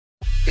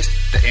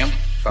It's the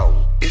info.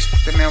 It's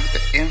the man with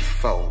the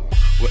info.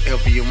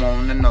 Whatever you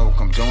wanna know,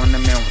 come join the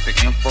man with the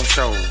info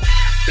show.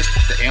 It's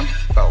the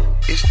info.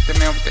 It's the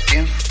man with the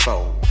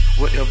info.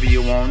 Whatever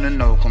you wanna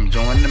know, come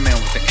join the man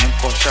with the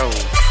info show.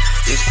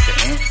 It's the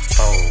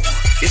info.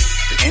 It's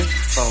the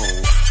info.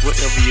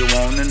 Whatever you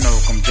wanna know,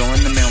 come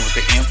join the man with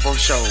the info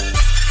show.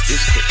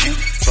 It's the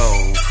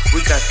info.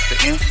 We got the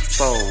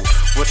info.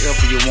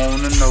 Whatever you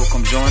wanna know,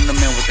 come join the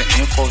man with the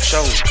info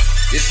show.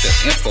 It's the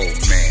info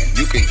man.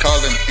 You can call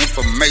him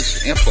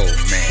information info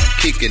man.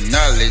 Kicking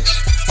knowledge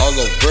all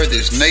over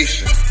this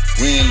nation.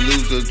 Win,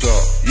 lose or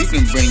draw, you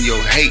can bring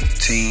your hate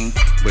team.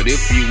 But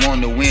if you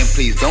want to win,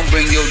 please don't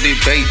bring your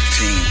debate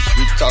team.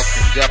 We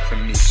talking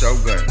Japanese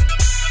shogun,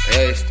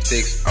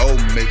 Aztecs,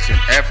 old mix and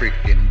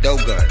African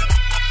Dogun.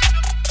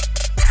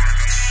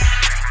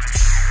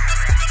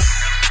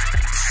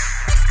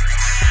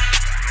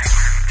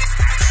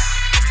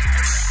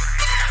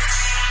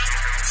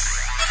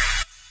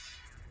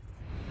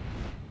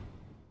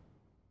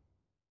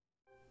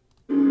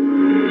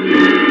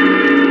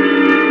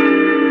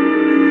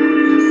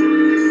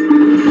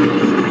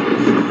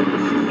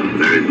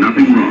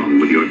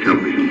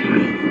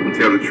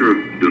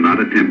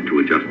 Attempt to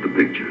adjust the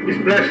picture. It's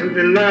blessed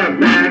in love,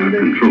 we are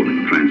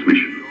controlling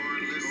transmission.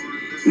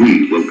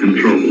 We will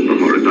control the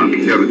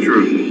horizontal. Tell the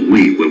truth.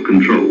 We will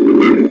control the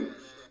vertical.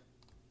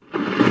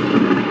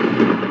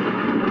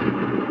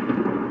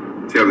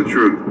 Tell the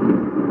truth.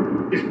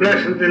 It's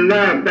blessed in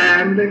love,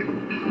 band.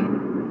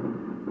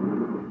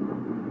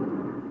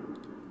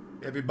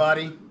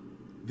 Everybody,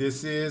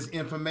 this is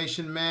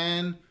Information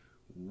Man.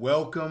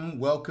 Welcome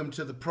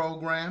to the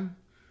program.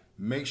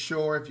 Make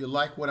sure if you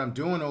like what I'm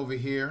doing over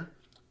here,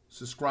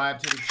 subscribe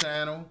to the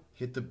channel,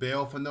 hit the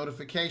bell for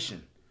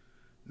notification.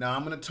 Now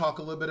I'm going to talk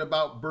a little bit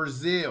about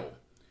Brazil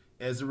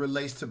as it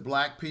relates to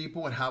black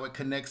people and how it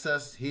connects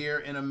us here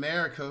in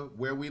America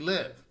where we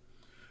live.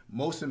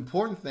 Most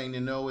important thing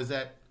to know is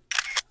that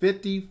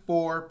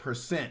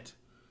 54%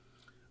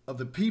 of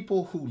the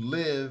people who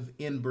live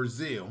in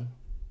Brazil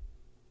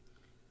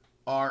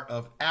are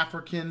of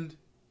African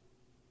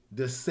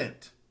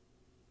descent.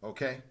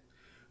 Okay?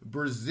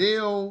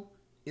 Brazil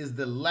is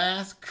the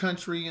last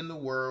country in the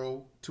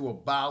world to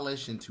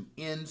abolish and to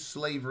end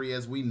slavery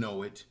as we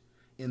know it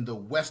in the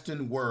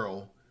Western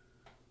world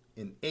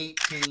in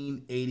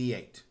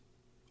 1888.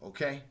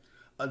 Okay?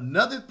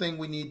 Another thing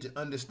we need to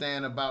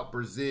understand about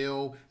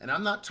Brazil, and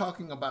I'm not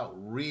talking about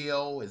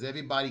Rio, as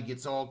everybody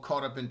gets all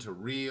caught up into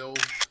Rio,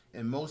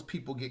 and most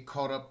people get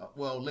caught up,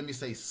 well, let me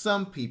say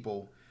some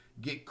people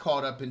get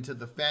caught up into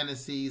the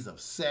fantasies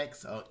of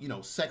sex,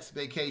 sex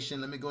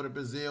vacation. Let me go to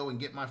Brazil and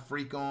get my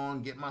freak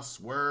on, get my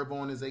swerve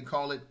on, as they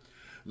call it.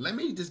 Let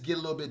me just get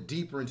a little bit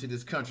deeper into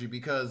this country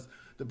because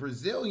the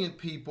Brazilian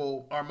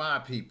people are my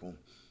people,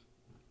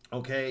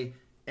 okay?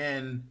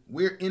 And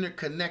we're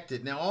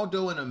interconnected. Now,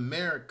 although in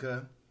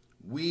America,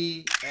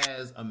 we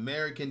as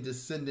American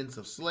descendants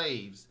of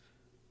slaves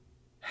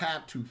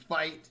have to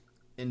fight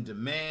and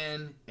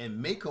demand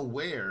and make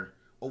aware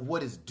of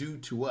what is due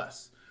to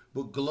us.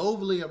 But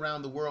globally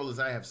around the world, as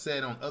I have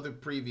said on other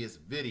previous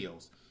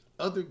videos,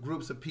 other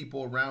groups of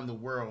people around the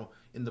world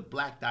in the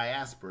black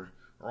diaspora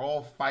are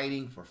all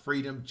fighting for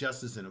freedom,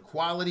 justice, and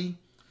equality.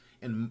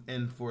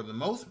 And for the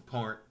most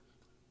part,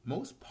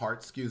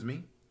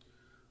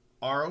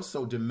 are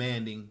also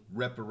demanding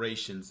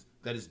reparations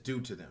that is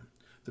due to them.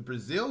 The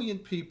Brazilian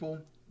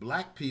people,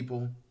 black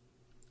people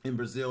in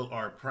Brazil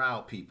are a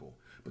proud people.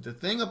 But the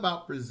thing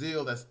about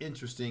Brazil that's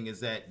interesting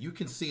is that you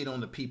can see it on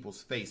the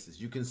people's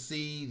faces. You can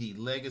see the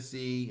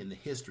legacy and the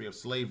history of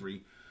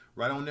slavery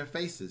right on their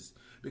faces.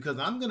 Because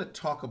I'm going to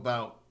talk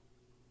about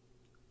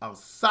El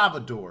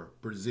Salvador,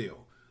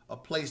 Brazil, a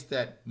place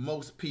that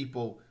most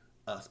people,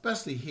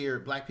 especially here,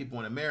 black people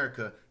in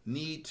America,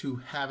 need to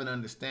have an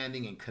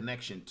understanding and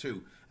connection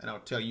to. And I'll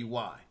tell you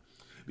why.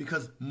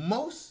 Because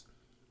most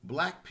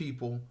black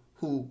people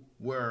who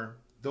were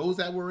those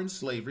that were in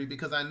slavery,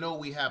 because I know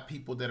we have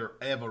people that are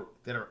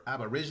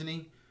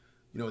Aborigine,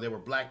 there were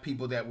black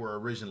people that were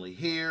originally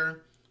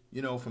here,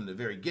 from the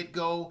very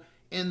get-go.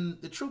 And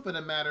the truth of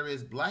the matter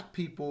is black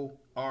people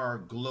are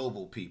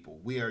global people.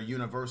 We are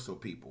universal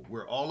people.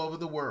 We're all over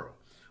the world,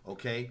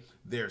 okay?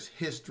 There's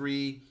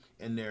history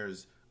and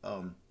there's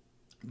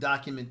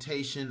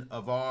documentation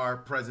of our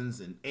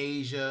presence in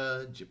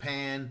Asia,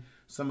 Japan.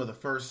 Some of the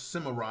first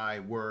samurai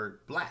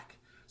were black.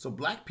 So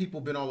black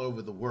people been all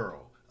over the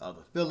world. The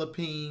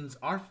Philippines,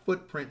 our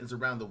footprint is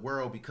around the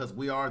world because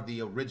we are the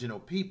original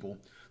people.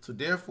 So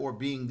therefore,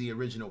 being the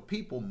original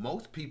people,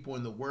 most people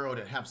in the world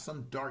that have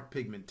some dark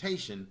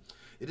pigmentation,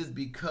 it is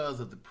because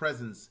of the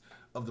presence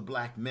of the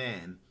black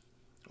man,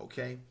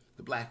 okay?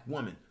 The black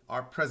woman.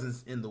 Our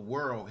presence in the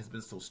world has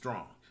been so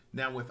strong.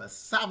 Now with El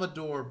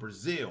Salvador,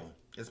 Brazil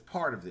as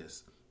part of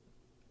this,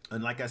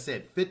 and like I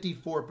said,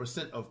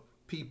 54% of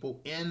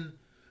people in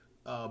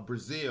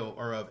Brazil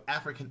are of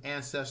African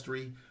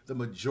ancestry. The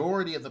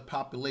majority of the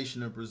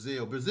population of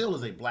Brazil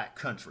is a black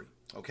country,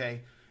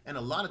 okay? And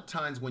a lot of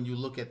times when you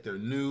look at their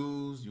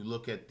news, you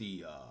look at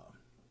the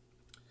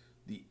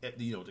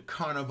the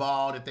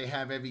carnival that they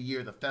have every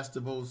year, the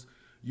festivals,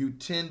 you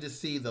tend to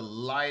see the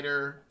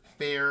lighter,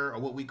 fair, or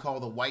what we call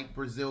the white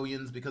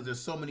Brazilians, because there's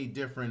so many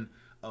different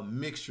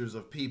mixtures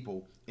of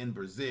people in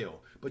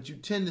Brazil. But you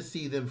tend to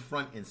see them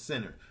front and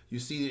center. You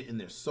see it in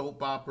their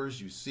soap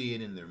operas, you see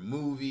it in their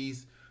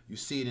movies, you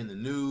see it in the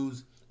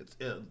news.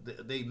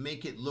 They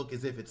make it look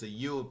as if it's a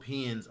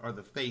Europeans are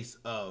the face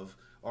of,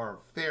 or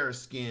fair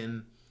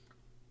skin,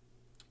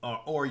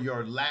 or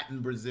your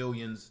Latin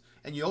Brazilians.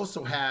 And you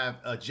also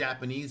have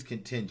Japanese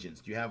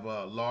contingents. You have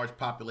a large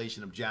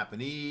population of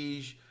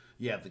Japanese.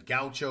 You have the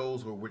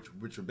gauchos,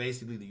 which are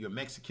basically your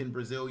Mexican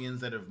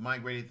Brazilians that have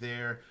migrated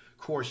there. Of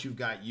course, you've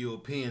got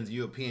Europeans.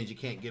 Europeans, you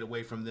can't get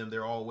away from them.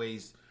 They're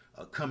always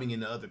coming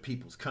into other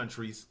people's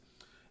countries.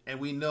 And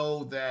we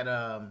know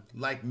that,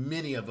 like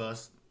many of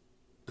us,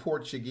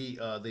 Portuguese,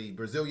 the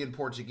Brazilian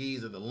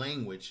Portuguese, or the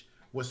language,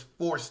 was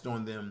forced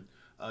on them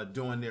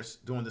during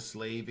the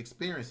slave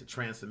experience, the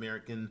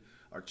trans-American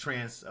or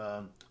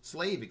transatlantic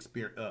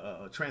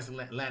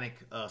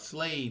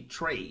slave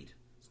trade,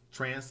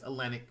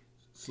 transatlantic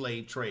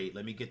slave trade.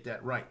 Let me get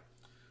that right.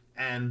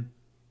 And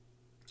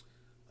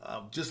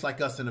just like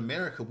us in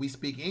America, we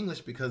speak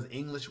English because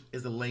English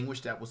is a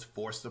language that was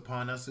forced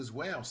upon us as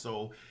well.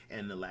 So,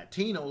 and the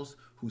Latinos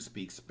who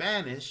speak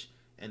Spanish,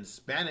 and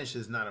Spanish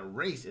is not a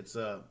race; it's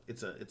a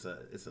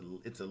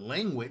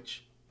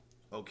language.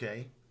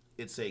 Okay,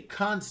 it's a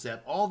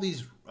concept. All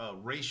these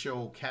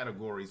racial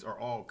categories are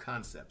all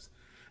concepts.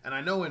 And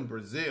I know in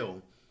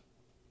Brazil,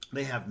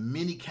 they have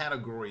many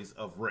categories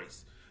of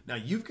race. Now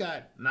you've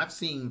got, and I've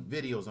seen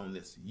videos on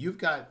this, you've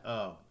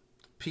got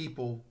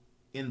people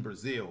in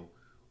Brazil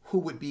who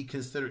would be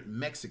considered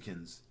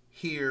Mexicans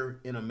here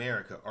in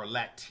America, or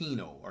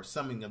Latino, or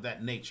something of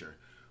that nature,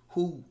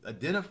 who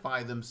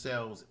identify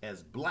themselves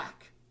as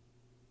black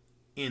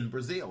in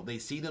Brazil. They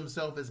see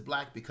themselves as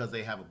black because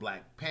they have a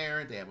black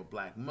parent, they have a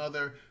black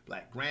mother,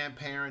 black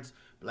grandparents,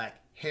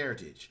 black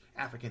heritage,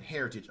 African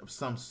heritage of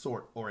some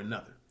sort or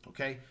another,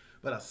 okay?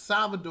 But El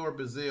Salvador,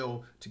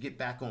 Brazil, to get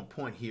back on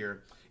point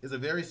here, is a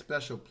very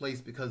special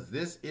place because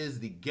this is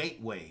the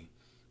gateway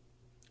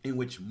in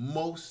which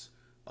most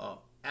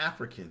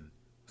African,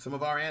 some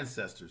of our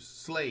ancestors,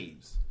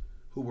 slaves,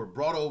 who were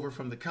brought over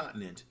from the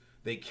continent,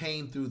 they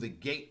came through the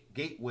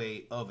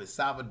gateway of El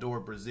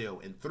Salvador,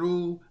 Brazil. And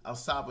through El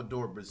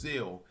Salvador,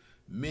 Brazil,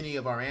 many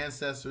of our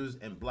ancestors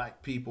and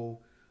black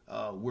people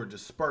were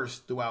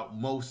dispersed throughout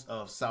most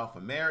of South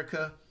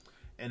America.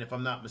 And if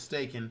I'm not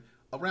mistaken,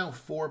 around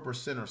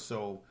 4% or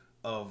so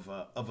of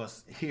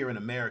us here in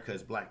America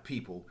as black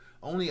people,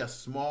 only a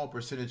small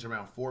percentage,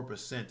 around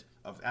 4%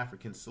 of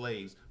African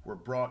slaves, were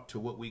brought to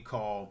what we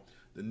call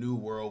the New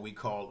World, we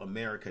call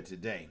America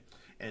today.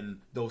 And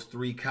those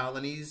 3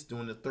 colonies,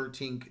 during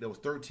those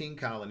 13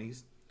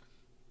 colonies,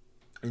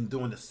 and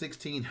during the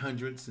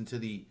 1600s into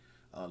the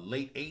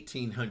late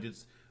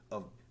 1800s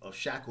of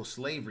shackle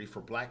slavery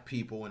for black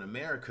people in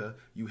America,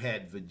 you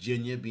had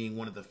Virginia being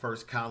one of the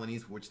first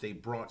colonies which they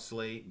brought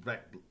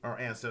our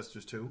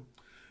ancestors to.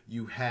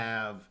 You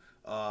have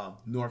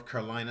North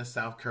Carolina,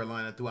 South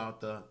Carolina,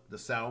 throughout the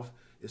South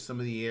is some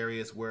of the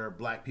areas where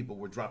black people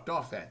were dropped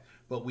off at.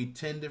 But we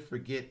tend to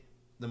forget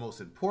the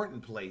most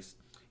important place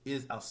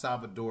is El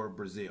Salvador,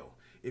 Brazil.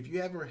 If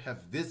you ever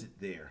have visited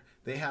there,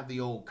 they have the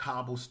old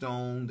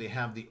cobblestone, they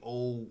have the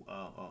old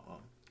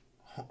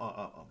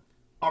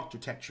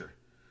architecture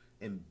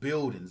and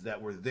buildings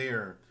that were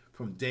there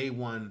from day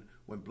one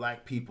when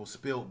black people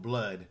spilled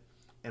blood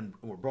and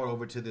were brought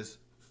over to this,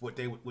 what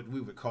we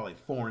would call a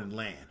foreign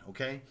land,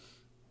 okay?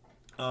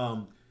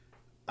 El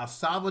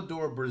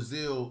Salvador,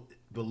 Brazil,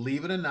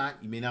 believe it or not,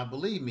 you may not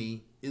believe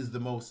me, is the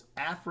most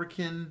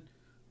African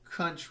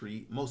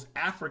country, most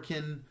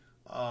African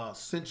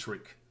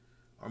centric,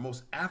 or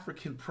most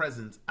African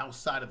presence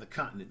outside of the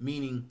continent.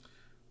 Meaning,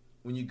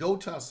 when you go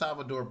to El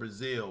Salvador,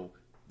 Brazil,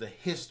 the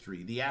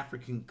history, the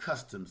African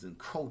customs and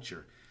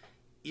culture,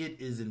 it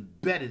is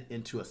embedded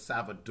into El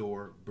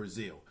Salvador,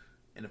 Brazil.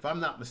 And if I'm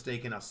not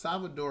mistaken, El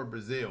Salvador,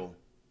 Brazil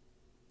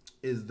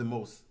is the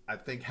most, I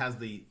think, has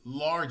the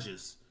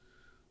largest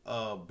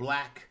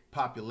black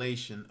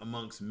population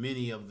amongst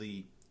many of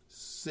the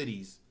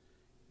cities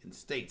and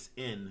states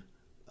in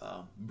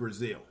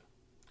Brazil.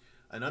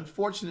 And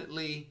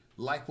unfortunately,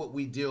 like what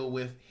we deal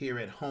with here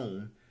at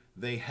home,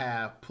 they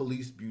have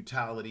police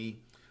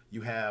brutality.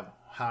 You have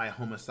high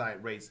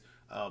homicide rates,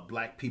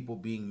 black people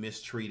being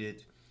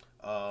mistreated.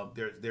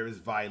 There is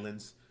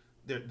violence.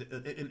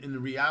 And the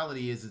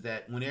reality is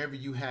that whenever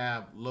you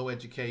have low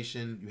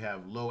education, you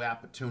have low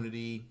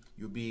opportunity,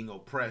 you're being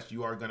oppressed,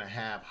 you are going to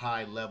have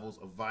high levels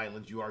of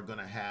violence. You are going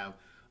to have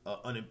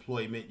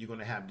unemployment. You're going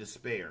to have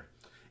despair.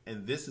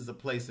 And this is a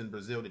place in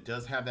Brazil that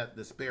does have that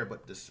despair.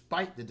 But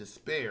despite the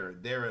despair,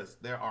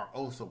 there are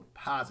also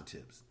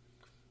positives.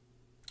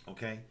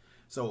 Okay?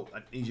 So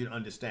I need you to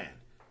understand.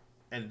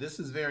 And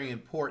this is very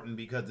important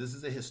because this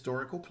is a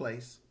historical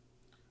place.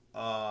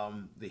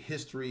 The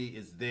history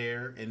is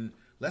there. And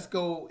let's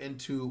go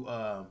into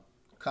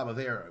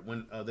Capoeira,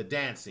 when the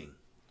dancing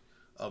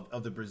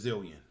of the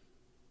Brazilian.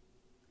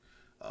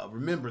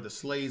 remember, the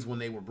slaves, when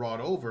they were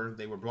brought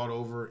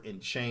over in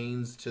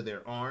chains to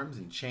their arms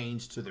and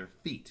chains to their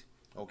feet,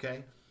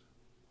 okay?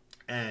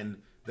 And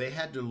they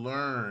had to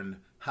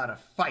learn how to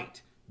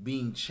fight,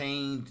 being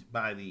chained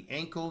by the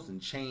ankles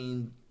and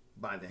chained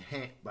by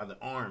the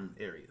arm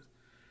areas.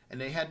 And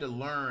they had to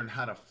learn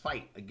how to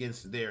fight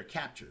against their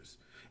captors.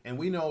 And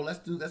we know, let's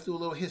do a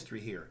little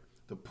history here.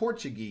 The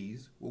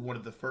Portuguese were one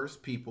of the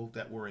first people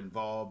that were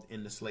involved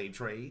in the slave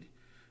trade.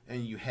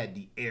 And you had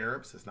the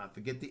Arabs. Let's not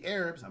forget the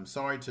Arabs. I'm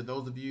sorry to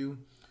those of you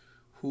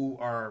who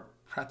are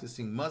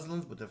practicing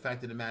Muslims, but the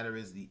fact of the matter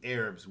is the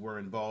Arabs were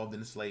involved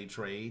in the slave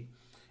trade.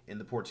 And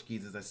the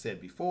Portuguese, as I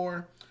said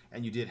before,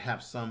 and you did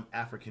have some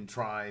African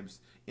tribes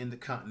in the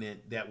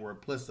continent that were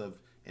implicit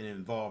in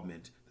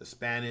involvement. The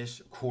Spanish,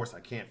 of course,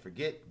 I can't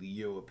forget the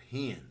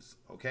Europeans,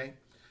 okay?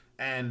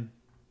 And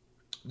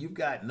you've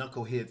got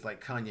knuckleheads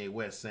like Kanye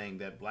West saying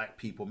that black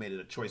people made it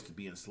a choice to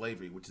be in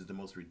slavery, which is the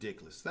most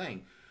ridiculous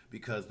thing,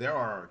 because there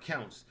are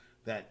accounts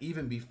that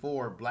even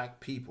before black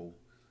people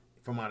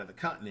from out of the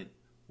continent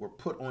were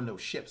put on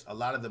those ships, a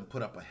lot of them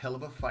put up a hell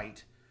of a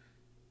fight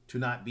to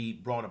not be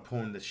brought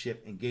upon the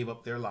ship and gave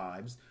up their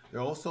lives.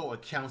 There are also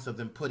accounts of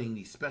them putting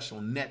these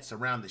special nets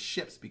around the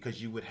ships,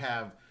 because you would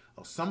have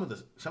some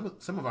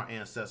of our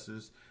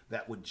ancestors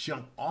that would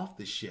jump off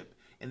the ship,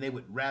 and they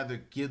would rather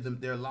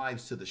give their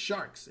lives to the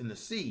sharks in the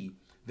sea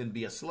than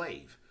be a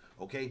slave.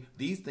 Okay,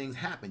 these things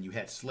happen. You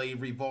had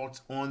slave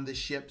revolts on the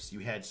ships. You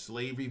had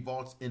slave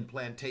revolts in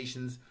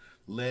plantations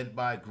led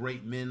by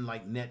great men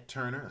like Nat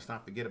Turner. Let's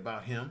not forget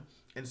about him.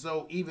 And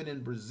so even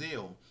in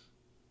Brazil,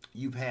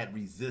 you've had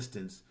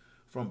resistance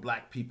from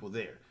black people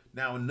there.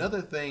 Now,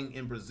 another thing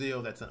in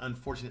Brazil that's an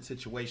unfortunate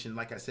situation,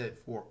 like I said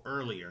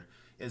earlier,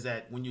 is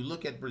that when you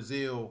look at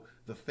Brazil,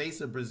 the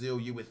face of Brazil,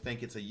 you would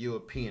think it's a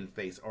European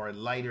face or a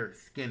lighter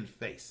skinned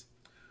face.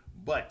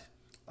 But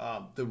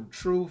the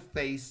true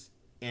face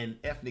and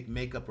ethnic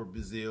makeup of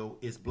Brazil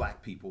is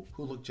black people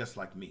who look just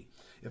like me.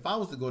 If I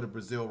was to go to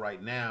Brazil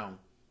right now,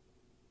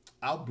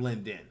 I'll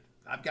blend in.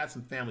 I've got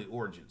some family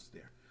origins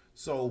there,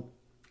 so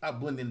I'll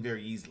blend in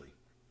very easily.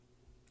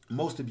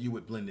 Most of you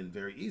would blend in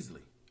very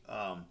easily.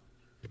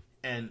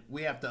 And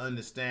we have to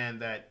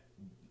understand that,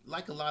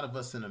 like a lot of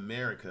us in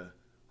America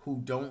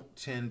who don't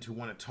tend to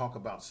want to talk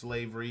about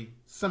slavery,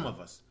 some of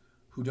us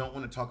who don't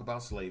want to talk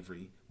about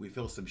slavery, we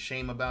feel some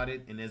shame about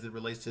it. And as it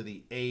relates to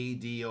the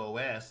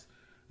ADOS,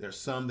 there's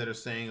some that are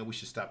saying, oh, we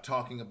should stop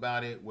talking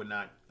about it. We're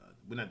not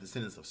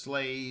descendants of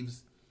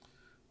slaves.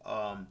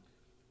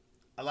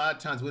 A lot of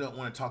times we don't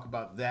want to talk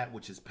about that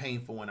which is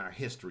painful in our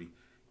history.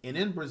 And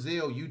in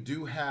Brazil, you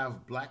do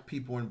have black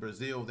people in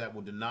Brazil that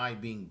will deny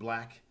being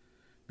black,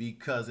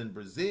 because in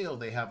Brazil,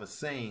 they have a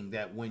saying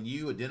that when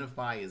you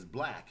identify as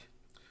black,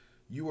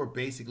 you are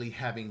basically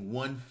having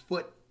one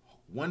foot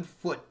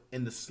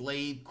in the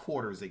slave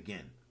quarters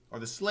again, or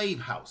the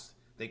slave house.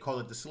 They call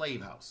it the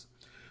slave house.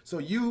 So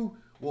you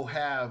will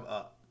have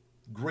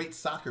great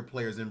soccer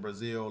players in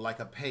Brazil like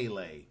a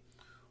Pele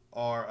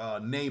or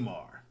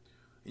Neymar.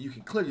 And you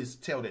can clearly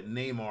tell that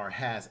Neymar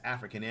has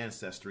African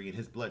ancestry in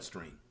his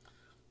bloodstream.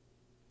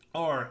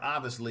 Or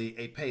obviously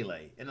a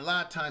Pele. And a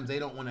lot of times they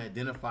don't want to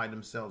identify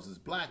themselves as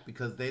black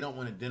because they don't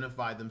want to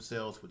identify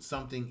themselves with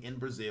something in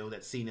Brazil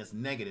that's seen as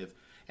negative.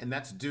 And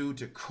that's due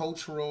to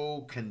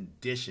cultural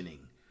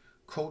conditioning.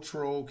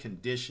 Cultural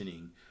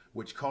conditioning,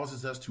 which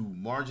causes us to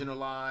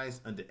marginalize,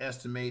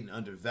 underestimate, and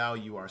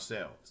undervalue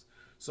ourselves.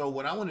 So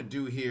what I want to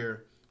do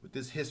here with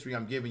this history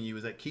I'm giving you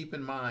is that keep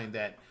in mind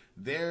that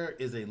there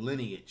is a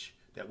lineage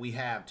that we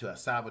have to El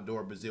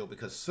Salvador, Brazil,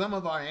 because some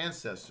of our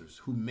ancestors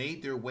who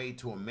made their way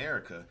to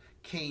America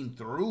came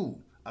through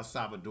El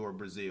Salvador,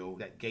 Brazil,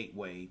 that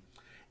gateway,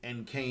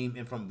 and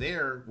from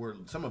there, where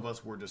some of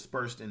us were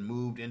dispersed and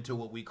moved into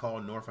what we call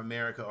North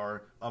America,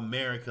 or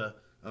America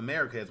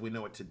as we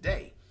know it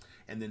today.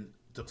 And then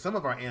some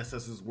of our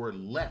ancestors were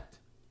left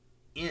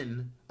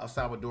in El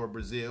Salvador,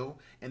 Brazil,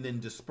 and then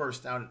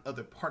dispersed out in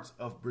other parts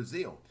of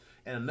Brazil.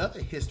 And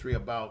another history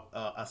about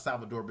El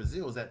Salvador,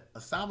 Brazil is that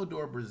El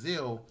Salvador,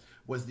 Brazil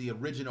was the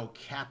original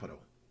capital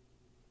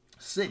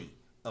city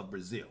of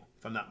Brazil,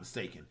 if I'm not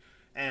mistaken.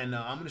 And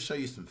I'm going to show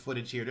you some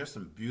footage here. There's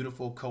some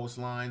beautiful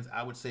coastlines.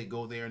 I would say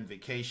go there on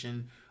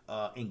vacation,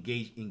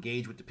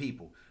 engage with the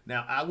people.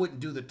 Now, I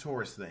wouldn't do the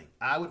tourist thing.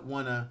 I would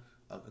want to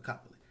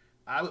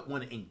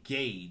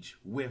engage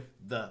with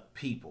the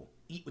people,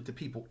 eat what the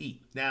people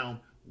eat.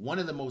 Now, one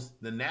of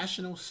the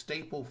national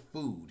staple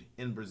food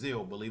in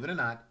Brazil, believe it or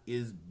not,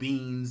 is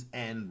beans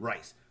and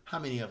rice. How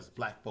many of us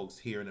black folks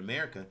here in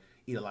America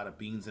eat a lot of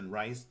beans and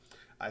rice?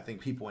 I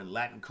think people in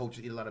Latin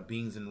culture eat a lot of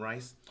beans and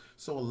rice.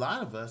 So a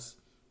lot of us,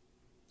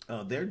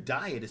 their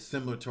diet is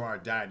similar to our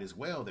diet as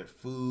well. Their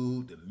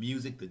food, the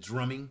music, the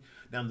drumming.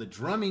 Now the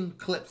drumming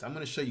clips, I'm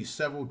going to show you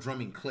several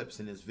drumming clips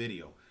in this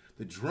video.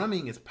 The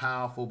drumming is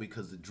powerful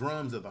because the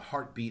drums are the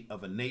heartbeat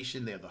of a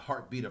nation. They're the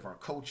heartbeat of our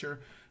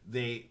culture.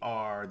 They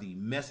are the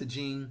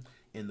messaging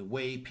and the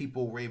way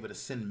people were able to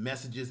send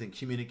messages and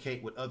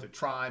communicate with other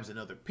tribes and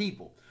other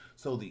people.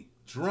 So the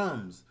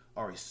drums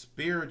are a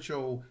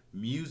spiritual,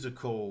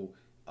 musical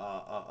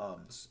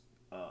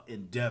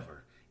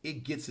endeavor.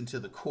 it gets into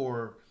the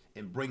core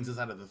and brings us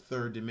out of the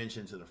third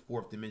dimension to the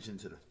fourth dimension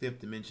to the fifth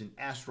dimension,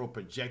 astral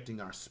projecting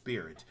our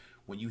spirit.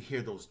 When you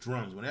hear those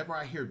drums, whenever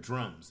I hear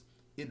drums,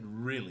 it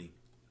really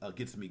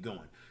gets me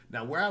going.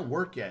 Now, where I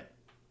work at,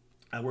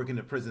 I work in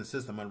the prison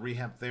system. I'm a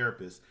rehab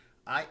therapist.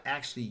 I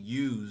actually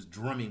use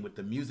drumming with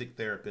the music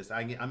therapist.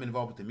 I'm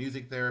involved with the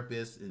music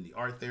therapist and the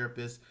art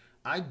therapist.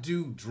 I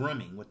do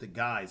drumming with the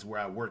guys where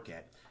I work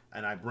at,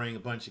 and I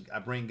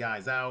bring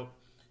guys out,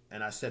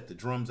 and I set the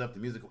drums up, the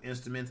musical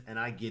instruments, and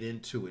I get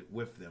into it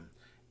with them.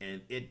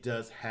 And it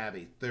does have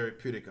a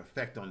therapeutic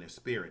effect on their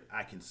spirit.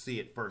 I can see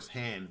it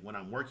firsthand when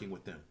I'm working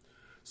with them.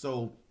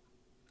 So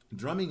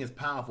drumming is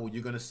powerful.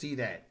 You're going to see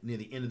that near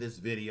the end of this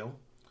video.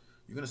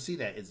 You're going to see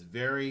that it's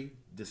very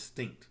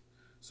distinct.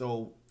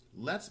 So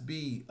let's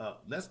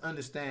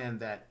understand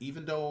that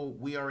even though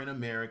we are in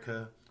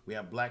America, we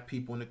have black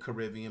people in the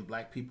Caribbean,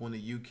 black people in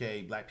the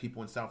UK, black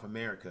people in South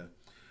America,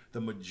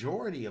 the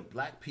majority of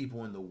black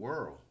people in the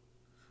world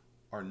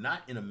are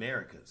not in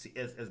America. See,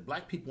 as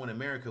black people in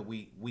America,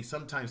 we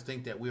sometimes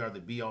think that we are the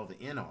be-all,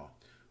 the end-all.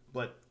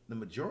 But the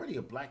majority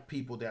of black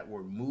people that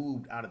were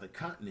moved out of the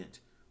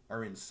continent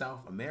are in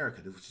South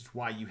America, which is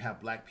why you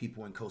have black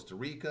people in Costa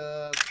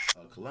Rica,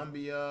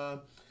 Colombia,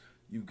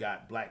 you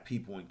got black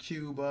people in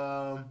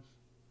Cuba,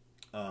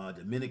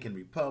 Dominican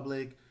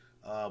Republic,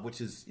 which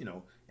is,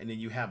 and then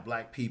you have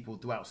black people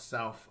throughout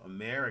South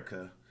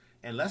America.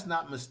 And let's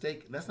not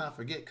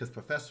forget, because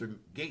Professor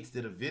Gates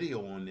did a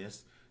video on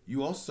this,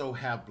 you also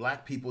have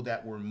black people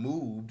that were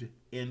moved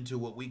into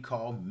what we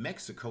call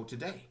Mexico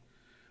today.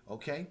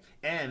 Okay?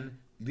 And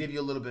to give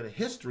you a little bit of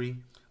history,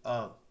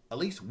 at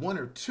least one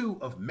or two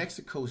of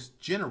Mexico's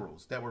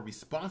generals that were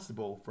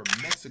responsible for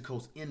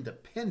Mexico's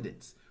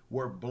independence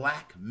were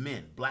black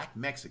men, black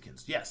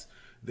Mexicans. Yes,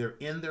 they're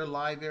in their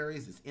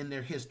libraries, it's in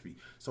their history.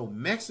 So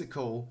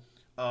Mexico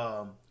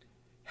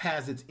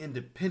has its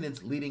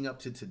independence leading up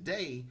to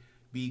today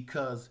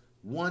because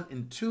one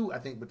and two, I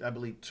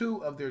believe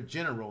two of their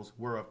generals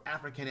were of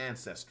African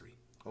ancestry.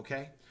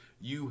 Okay?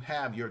 You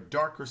have your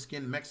darker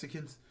skinned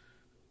Mexicans,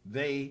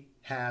 they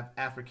have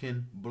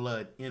African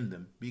blood in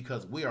them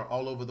because we are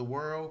all over the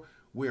world.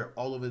 We are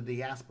all over the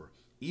diaspora.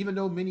 Even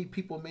though many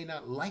people may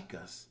not like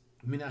us,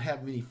 may not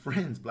have many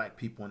friends, black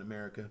people in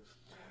America,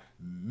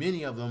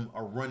 many of them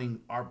are running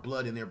our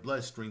blood in their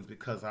bloodstreams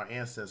because our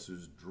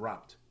ancestors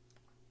dropped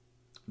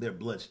their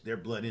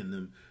blood in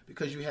them,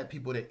 because you had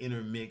people that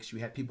intermix, you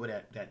had people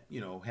that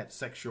had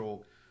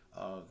sexual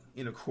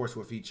intercourse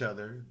with each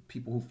other,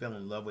 people who fell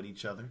in love with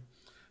each other,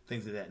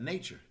 things of that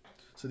nature.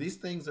 So these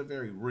things are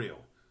very real.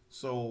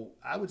 So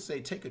I would say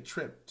take a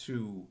trip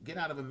to get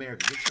out of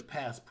America, get your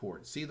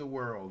passport, see the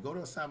world, go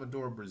to El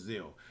Salvador,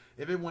 Brazil.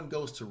 Everyone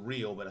goes to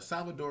Rio, but El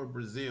Salvador,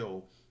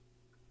 Brazil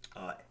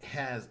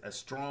has a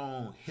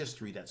strong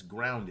history that's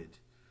grounded.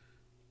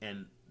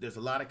 And there's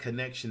a lot of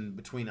connection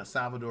between El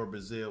Salvador,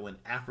 Brazil, and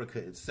Africa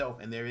itself.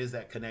 And there is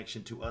that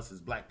connection to us as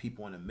black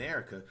people in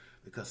America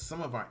because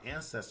some of our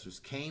ancestors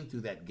came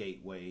through that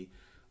gateway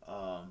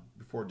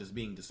before just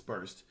being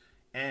dispersed.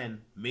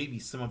 And maybe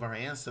some of our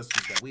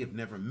ancestors that we have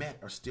never met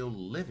are still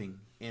living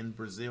in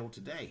Brazil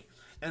today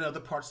and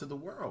other parts of the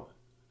world,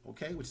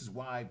 okay? Which is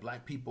why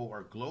black people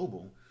are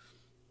global,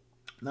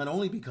 not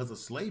only because of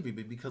slavery,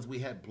 but because we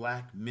had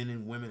black men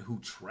and women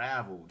who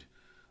traveled,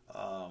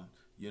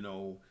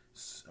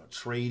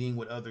 trading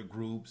with other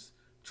groups,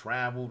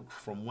 traveled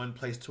from one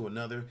place to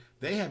another.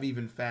 They have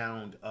even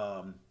found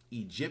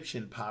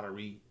Egyptian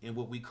pottery in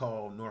what we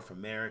call North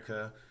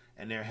America,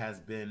 and there has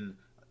been,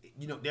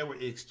 they were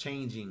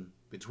exchanging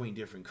between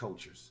different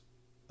cultures.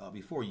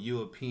 Before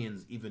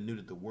Europeans even knew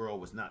that the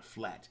world was not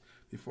flat,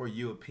 before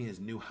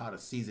Europeans knew how to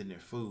season their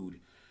food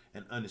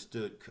and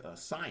understood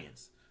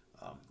science,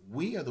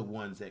 we are the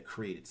ones that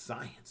created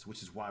science,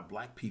 which is why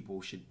black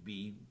people should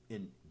be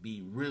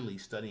really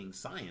studying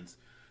science,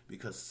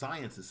 because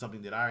science is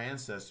something that our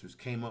ancestors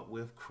came up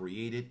with,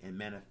 created, and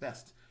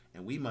manifest,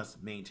 and we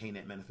must maintain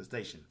that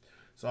manifestation.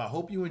 So I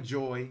hope you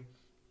enjoy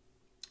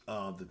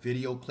the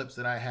video clips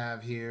that I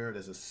have here.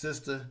 There's a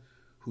sister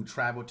who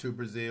traveled to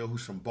Brazil,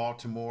 who's from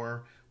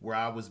Baltimore, where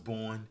I was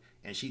born,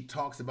 and she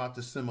talks about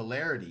the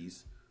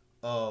similarities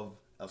of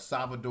El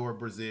Salvador,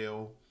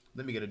 Brazil.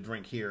 Let me get a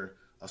drink here.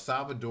 El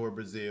Salvador,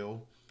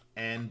 Brazil,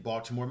 and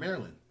Baltimore,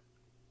 Maryland.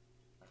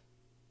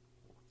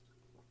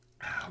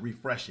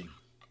 Refreshing.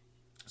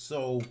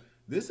 So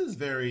this is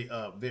very,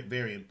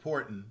 very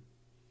important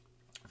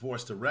for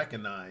us to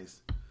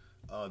recognize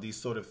these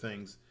sort of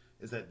things,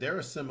 is that there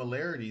are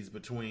similarities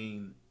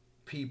between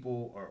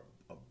people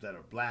that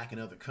are black in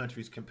other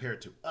countries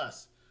compared to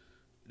us.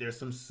 There's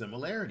some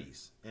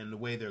similarities in the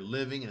way they're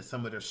living and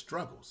some of their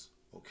struggles,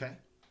 okay?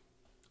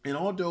 And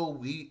although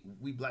we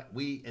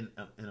in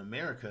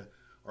America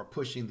are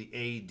pushing the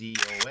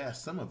ADOS,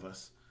 some of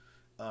us,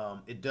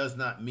 it does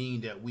not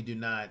mean that we do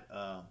not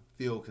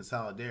feel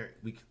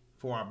solidarity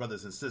for our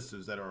brothers and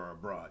sisters that are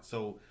abroad.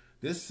 So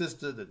this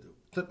sister, the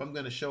clip I'm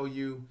going to show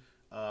you,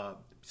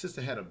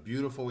 sister had a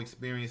beautiful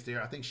experience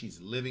there. I think she's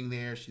living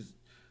there. She's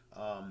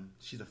a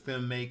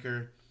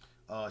filmmaker.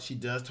 She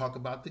does talk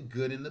about the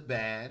good and the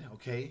bad.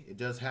 Okay, it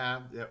does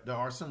have, there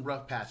are some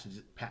rough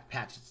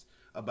patches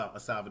about El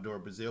Salvador,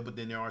 Brazil, but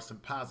then there are some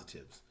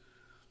positives.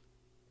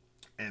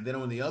 And then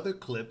on the other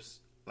clips,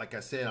 like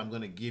I said, I'm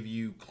going to give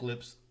you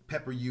clips,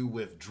 pepper you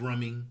with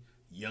drumming,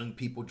 young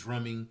people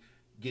drumming,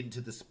 get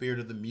into the spirit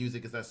of the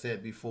music, as I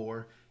said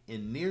before.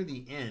 And near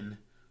the end,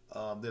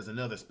 there's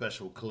another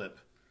special clip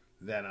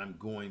that I'm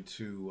going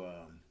to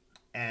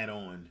add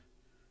on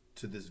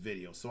to this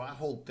video. So I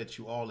hope that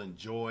you all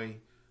enjoy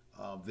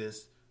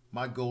this.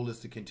 My goal is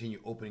to continue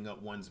opening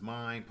up one's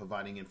mind,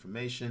 providing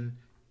information,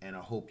 and I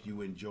hope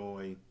you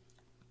enjoy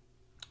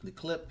the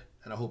clip,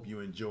 and I hope you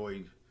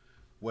enjoyed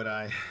what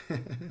I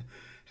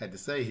had to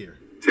say here.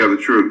 Tell the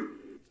truth.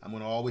 I'm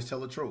going to always tell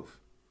the truth.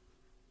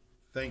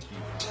 Thank you.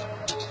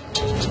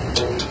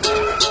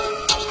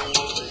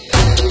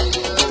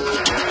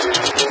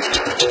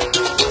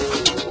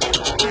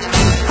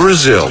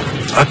 Brazil,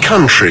 a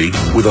country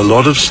with a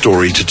lot of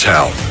story to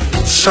tell.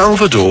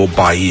 Salvador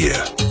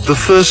Bahia, the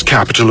first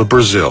capital of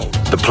Brazil,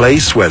 the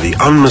place where the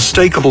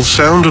unmistakable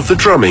sound of the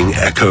drumming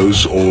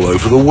echoes all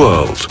over the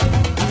world.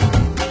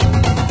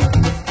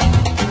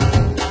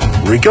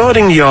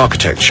 Regarding the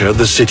architecture,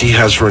 the city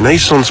has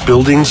Renaissance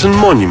buildings and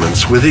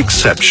monuments with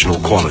exceptional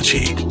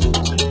quality.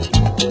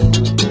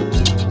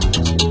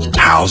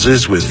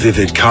 Houses with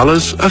vivid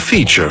colors, a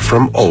feature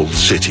from Old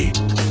City.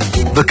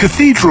 The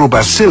Cathedral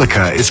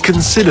Basilica is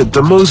considered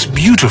the most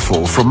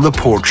beautiful from the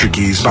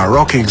Portuguese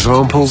Baroque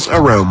examples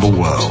around the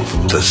world.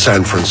 The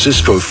San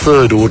Francisco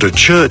Third Order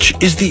Church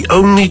is the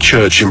only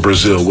church in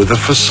Brazil with a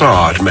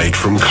facade made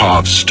from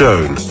carved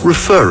stone,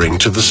 referring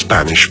to the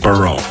Spanish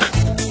Baroque.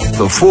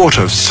 The fort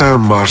of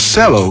San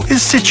Marcelo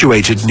is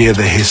situated near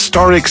the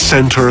historic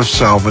center of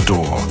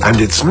Salvador,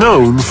 and it's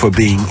known for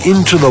being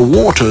into the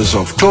waters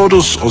of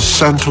Todos os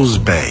Santos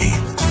Bay.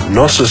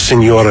 Nossa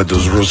Senhora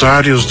dos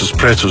Rosários dos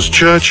Pretos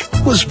Church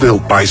was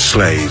built by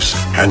slaves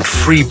and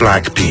free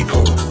black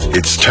people.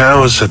 Its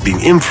towers have been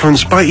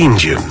influenced by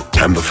Indian,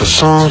 and the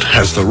facade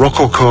has the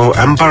Rococo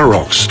and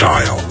Baroque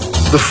style.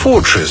 The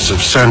fortress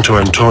of Santo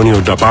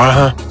Antônio da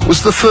Barra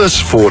was the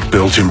first fort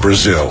built in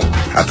Brazil.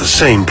 At the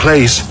same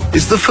place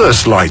is the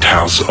first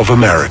lighthouse of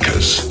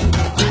Americas.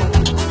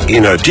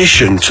 In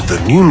addition to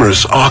the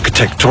numerous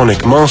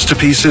architectonic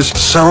masterpieces,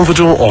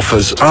 Salvador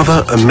offers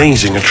other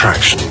amazing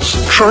attractions.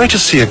 Try to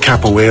see a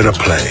capoeira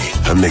play,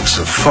 a mix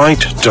of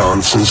fight,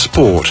 dance and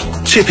sport,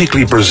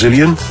 typically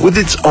Brazilian with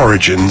its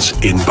origins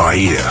in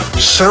Bahia.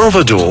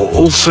 Salvador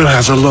also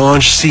has a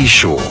large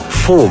seashore,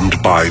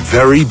 formed by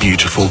very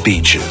beautiful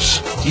beaches.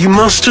 You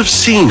must have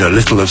seen a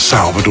little of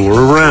Salvador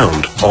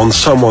around, on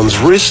someone's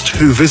wrist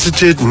who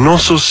visited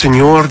Nosso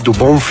Senhor do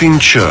Bonfim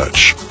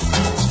Church.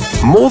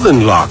 More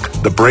than luck,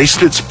 the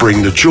bracelets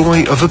bring the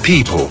joy of a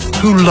people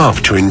who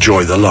love to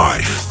enjoy the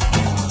life.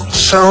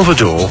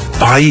 Salvador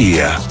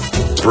Bahia,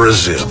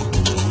 Brazil.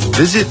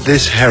 Visit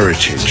this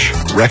heritage,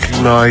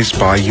 recognized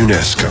by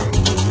UNESCO.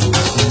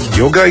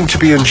 You're going to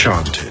be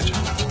enchanted.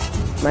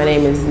 My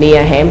name is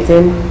Nia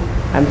Hampton.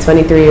 I'm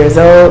 23 years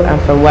old. I'm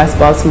from West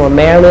Baltimore,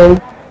 Maryland.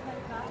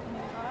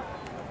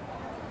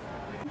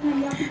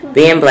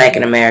 Being black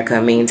in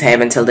America means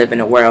having to live in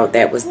a world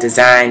that was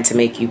designed to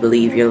make you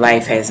believe your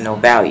life has no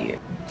value.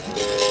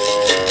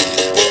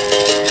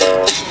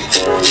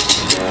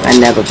 I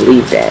never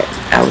believed that.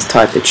 I was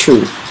taught the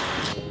truth.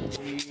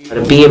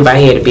 To be in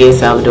Bahia, to be in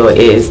Salvador,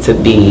 is to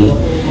be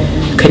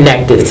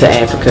connected to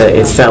Africa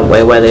in some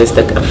way, whether it's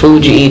the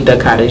food you eat, the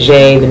cottage,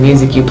 the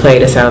music you play,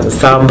 the sounds of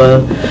samba.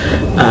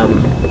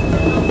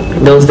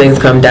 Those things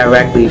come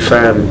directly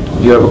from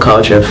Yoruba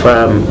culture,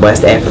 from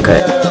West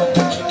Africa.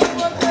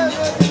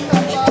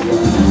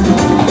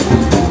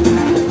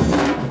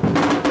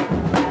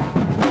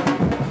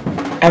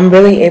 I'm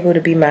really able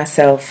to be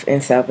myself in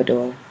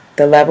Salvador.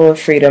 The level of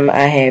freedom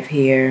I have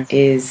here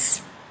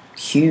is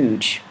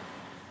huge.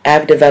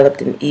 I've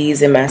developed an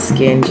ease in my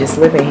skin just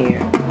living here.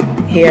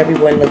 Here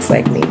everyone looks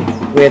like me.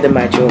 We're the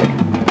majority.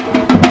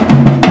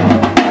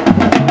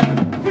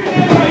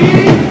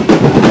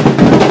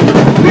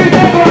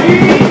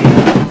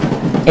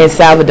 In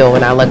Salvador,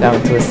 when I look out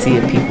into a sea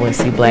of people and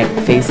see black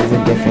faces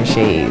in different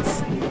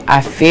shades,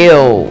 I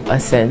feel a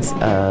sense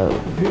of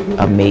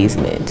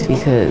amazement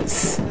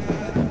because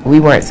we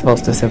weren't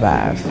supposed to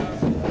survive,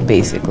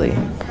 basically.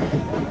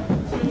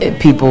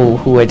 People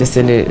who are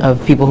descended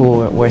of people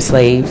who were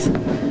slaves,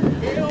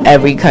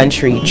 every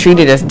country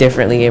treated us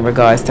differently in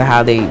regards to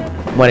how they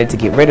wanted to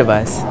get rid of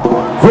us.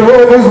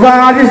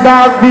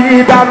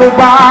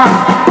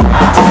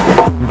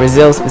 In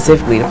Brazil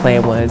specifically, the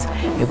plan was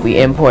if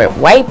we import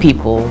white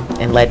people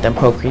and let them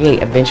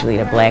procreate, eventually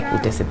the black will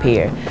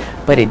disappear.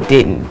 But it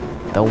didn't.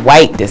 The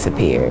white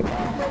disappeared.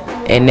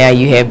 And now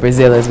you have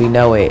Brazil as we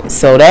know it.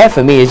 So that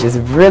for me is just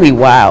really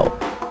wild.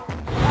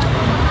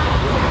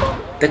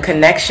 The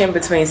connection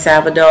between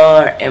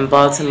Salvador and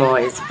Baltimore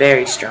is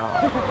very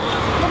strong.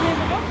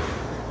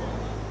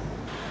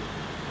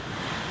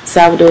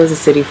 Salvador is a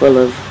city full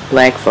of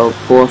black folk,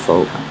 poor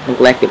folk,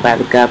 neglected by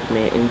the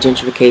government, and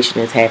gentrification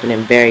is happening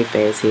very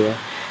fast here.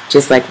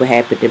 Just like what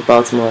happened in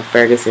Baltimore and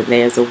Ferguson,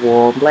 there's a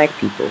war on black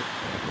people.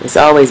 It's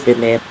always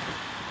been there.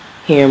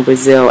 Here in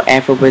Brazil,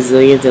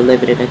 Afro-Brazilians are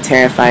living in a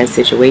terrifying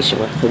situation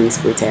with police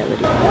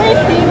brutality.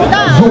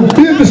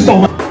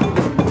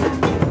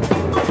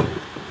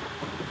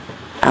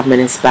 I'm an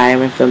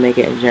aspiring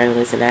filmmaker and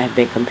journalist, and I have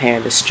been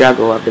comparing the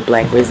struggle of the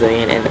black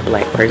Brazilian and the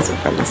black person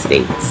from the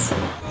States.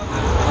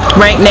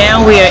 Right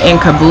now we are in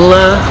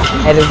Cabula.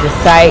 It is the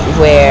site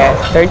where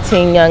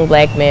 13 young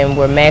black men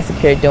were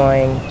massacred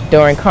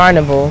during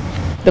Carnival.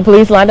 The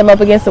police lined them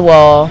up against the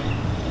wall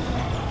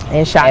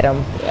and shot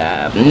them.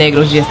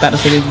 Negros de Estado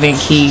Civil vem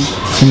aqui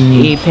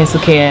e penso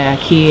que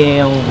aqui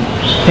é um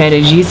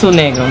paraíso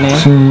negro, né?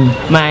 Sim.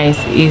 Mas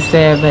isso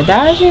é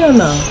verdade ou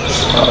não?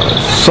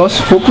 Só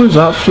se for para os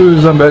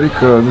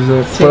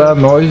afro-americanos, para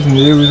nós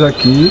negros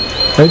aqui,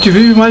 a gente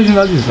vive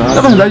marginalizado.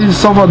 Na verdade,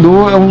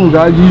 Salvador é um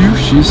lugar de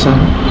injustiça.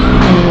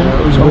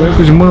 Os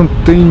brancos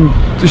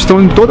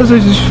estão em todas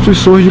as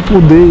instituições de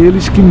poder,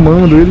 eles que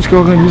mandam, eles que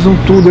organizam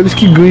tudo, eles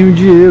que ganham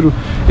dinheiro,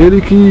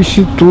 eles que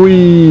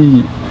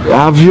instituem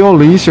a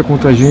violência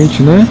contra a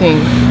gente, né? Sim.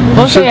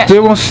 Você tem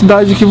uma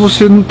cidade que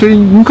você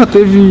nunca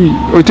teve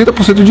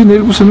 80% de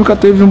negro, você nunca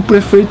teve um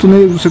prefeito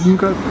negro, você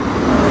nunca...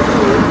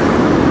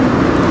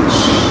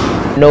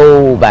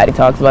 Nobody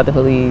talks about the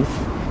police.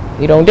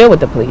 You don't deal with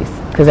the police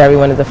because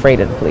everyone is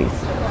afraid of the police.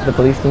 The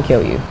police can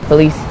kill you.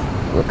 Police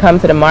will come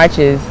to the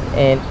marches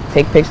and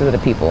take pictures of the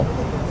people.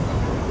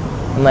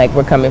 I'm like,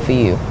 we're coming for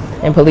you.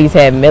 And police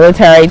have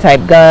military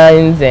type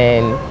guns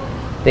and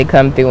they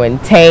come through in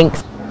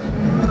tanks.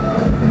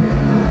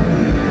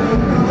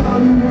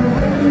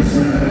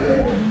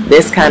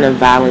 This kind of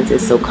violence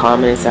is so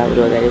common in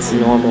Salvador that it's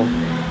normal.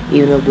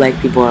 Even though black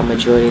people are a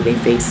majority, they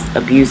face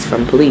abuse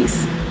from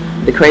police.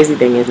 The crazy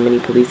thing is many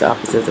police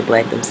officers are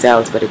black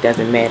themselves, but it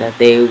doesn't matter.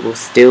 They will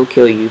still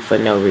kill you for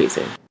no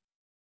reason.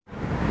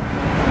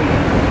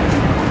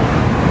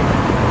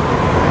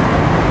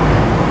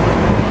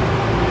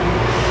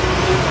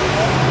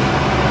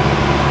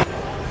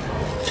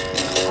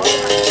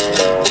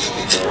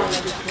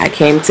 I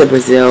came to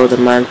Brazil the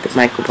month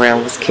Michael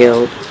Brown was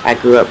killed. I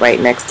grew up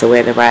right next to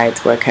where the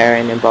riots were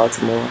occurring in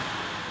Baltimore.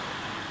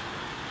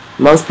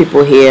 Most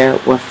people here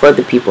were for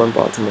the people in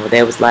Baltimore.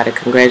 There was a lot of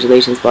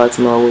congratulations,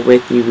 Baltimore, we're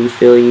with you, we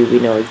feel you, we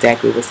know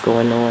exactly what's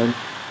going on.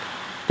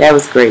 That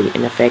was great,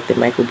 and the fact that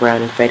Michael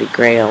Brown and Freddie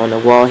Gray are on the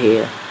wall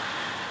here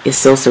is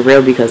so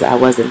surreal because I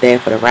wasn't there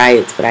for the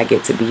riots, but I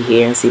get to be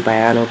here and see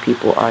Baiano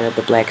people honor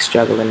the black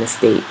struggle in the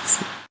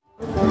States.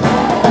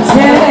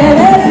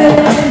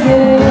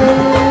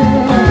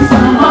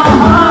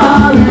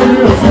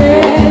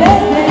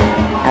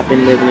 I've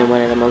been living in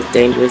one of the most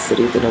dangerous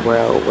cities in the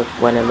world with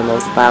one of the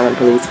most violent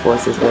police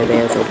forces where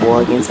there's a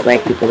war against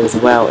black people as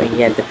well, and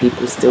yet the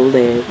people still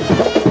live.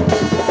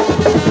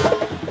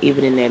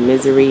 Even in their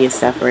misery and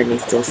suffering, they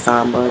still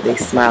samba, they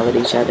smile at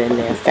each other, and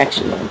they're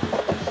affectionate.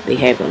 They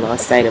haven't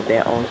lost sight of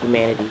their own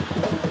humanity.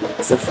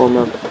 It's a form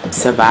of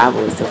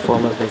survival, it's a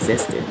form of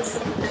resistance.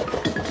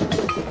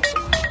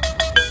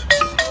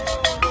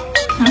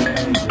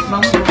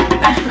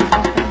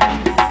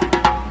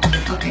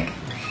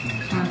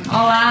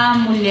 Olá,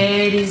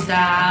 mulheres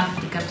da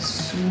África do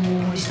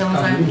Sul. Estamos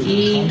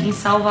aqui em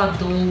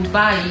Salvador,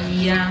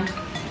 Bahia,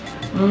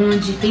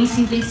 onde tem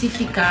se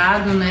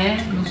intensificado,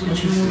 né, nos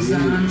últimos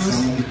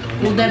anos,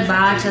 o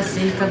debate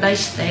acerca da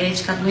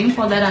estética, do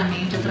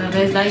empoderamento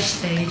através da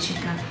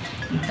estética.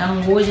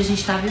 Então, hoje a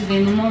gente está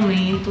vivendo um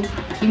momento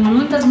que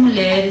muitas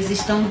mulheres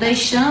estão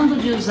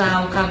deixando de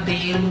usar o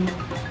cabelo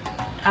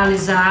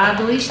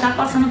alisado e está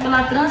passando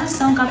pela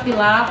transição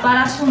capilar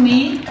para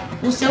assumir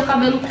o seu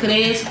cabelo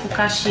crespo,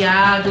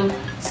 cacheado,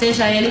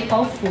 seja ele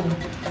qual for.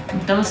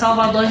 Então, em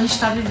Salvador a gente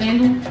está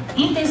vivendo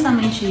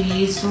intensamente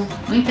isso,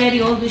 no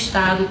interior do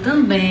estado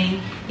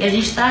também, e a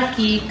gente está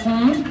aqui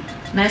com,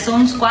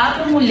 somos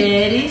 4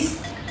 mulheres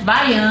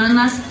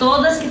baianas,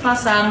 todas que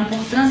passaram por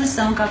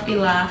transição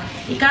capilar,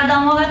 e cada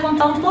uma vai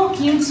contar um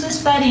pouquinho de sua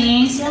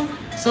experiência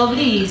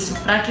sobre isso,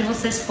 para que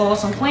vocês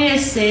possam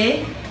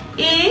conhecer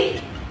e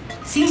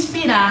se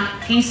inspirar,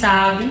 quem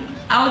sabe,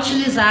 a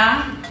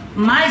utilizar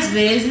mais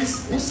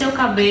vezes o seu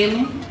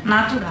cabelo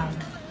natural.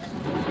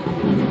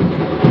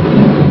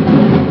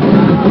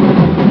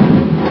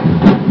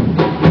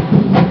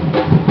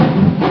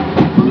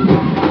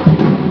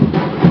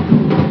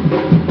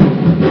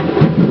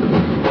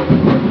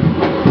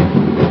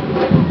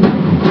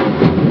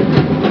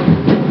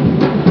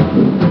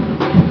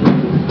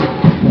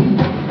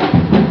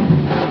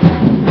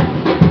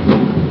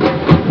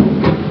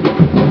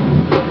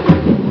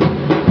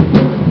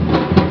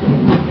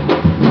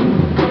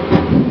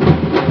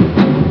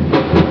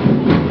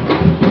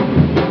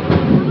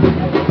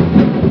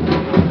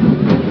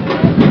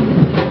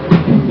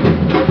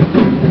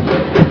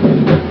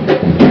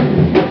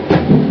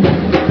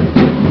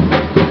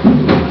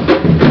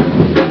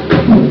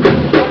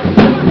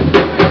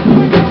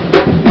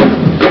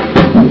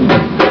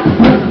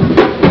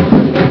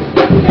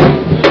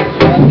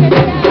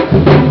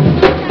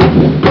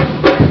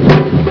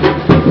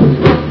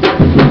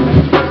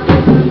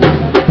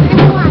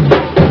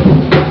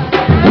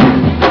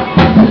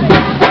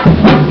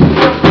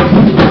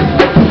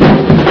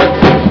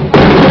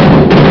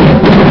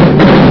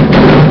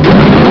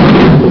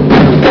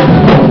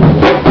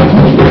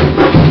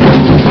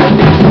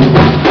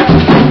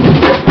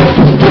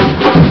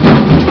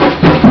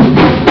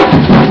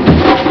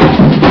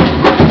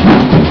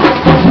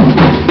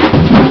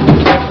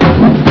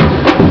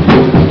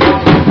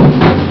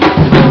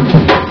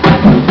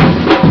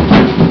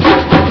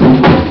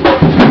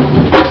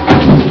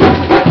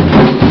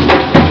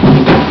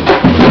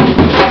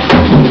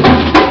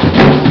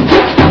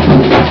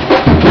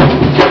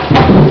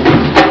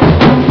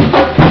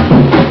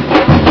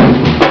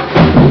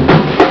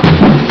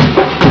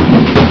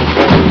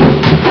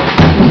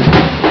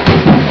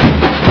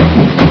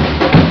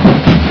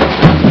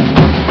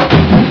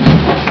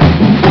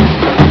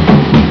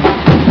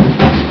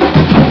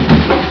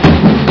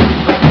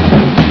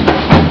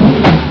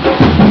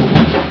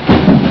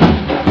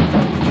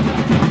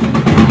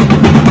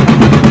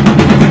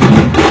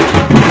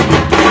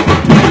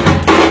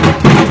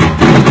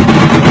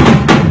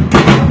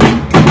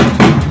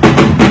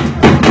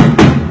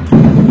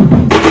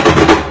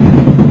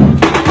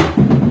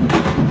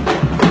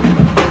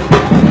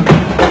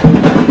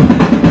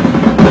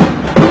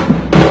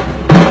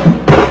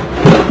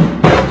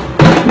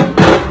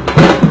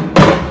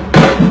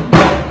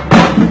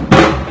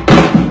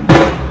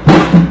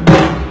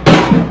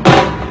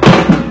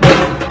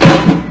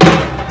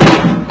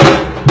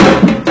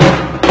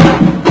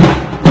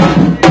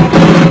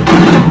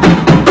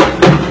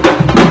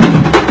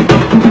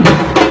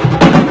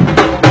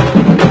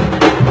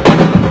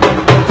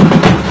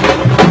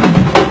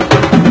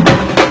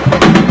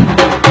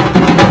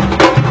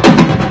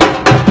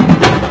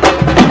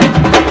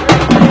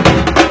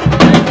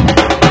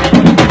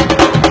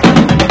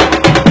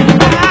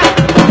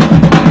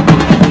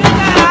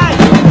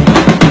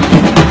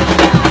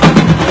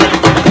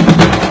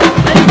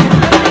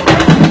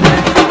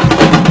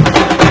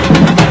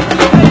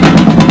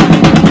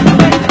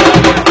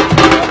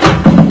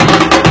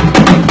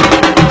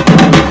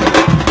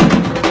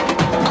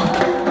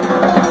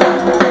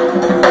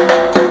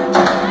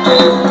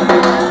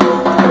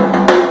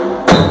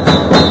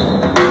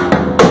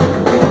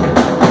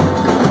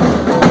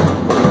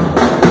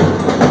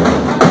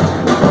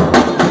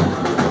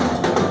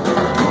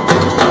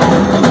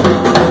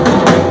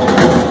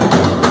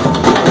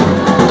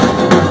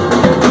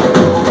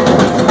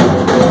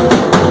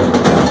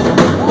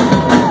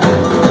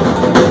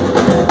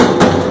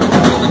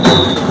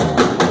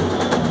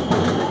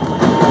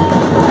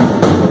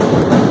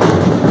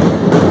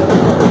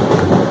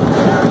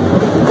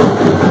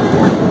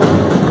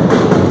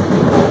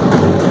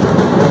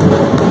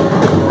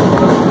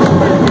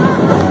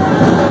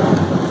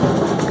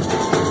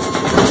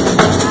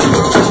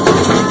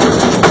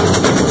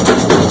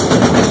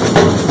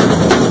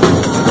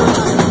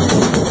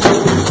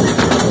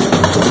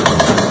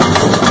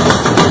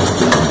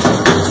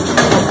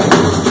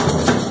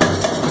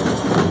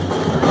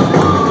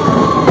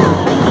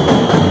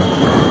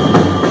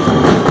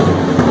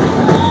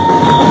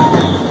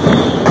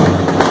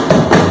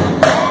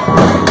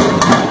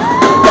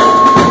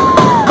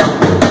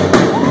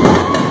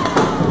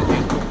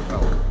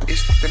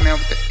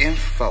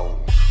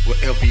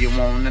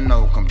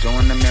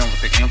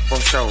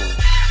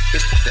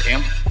 It's the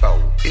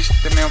info. It's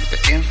the man with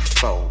the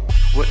info.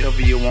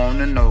 Whatever you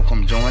wanna know,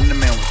 come join the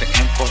man with the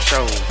info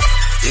show.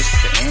 It's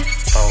the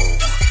info.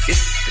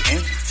 It's the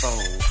info.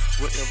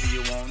 Whatever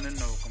you wanna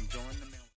know, come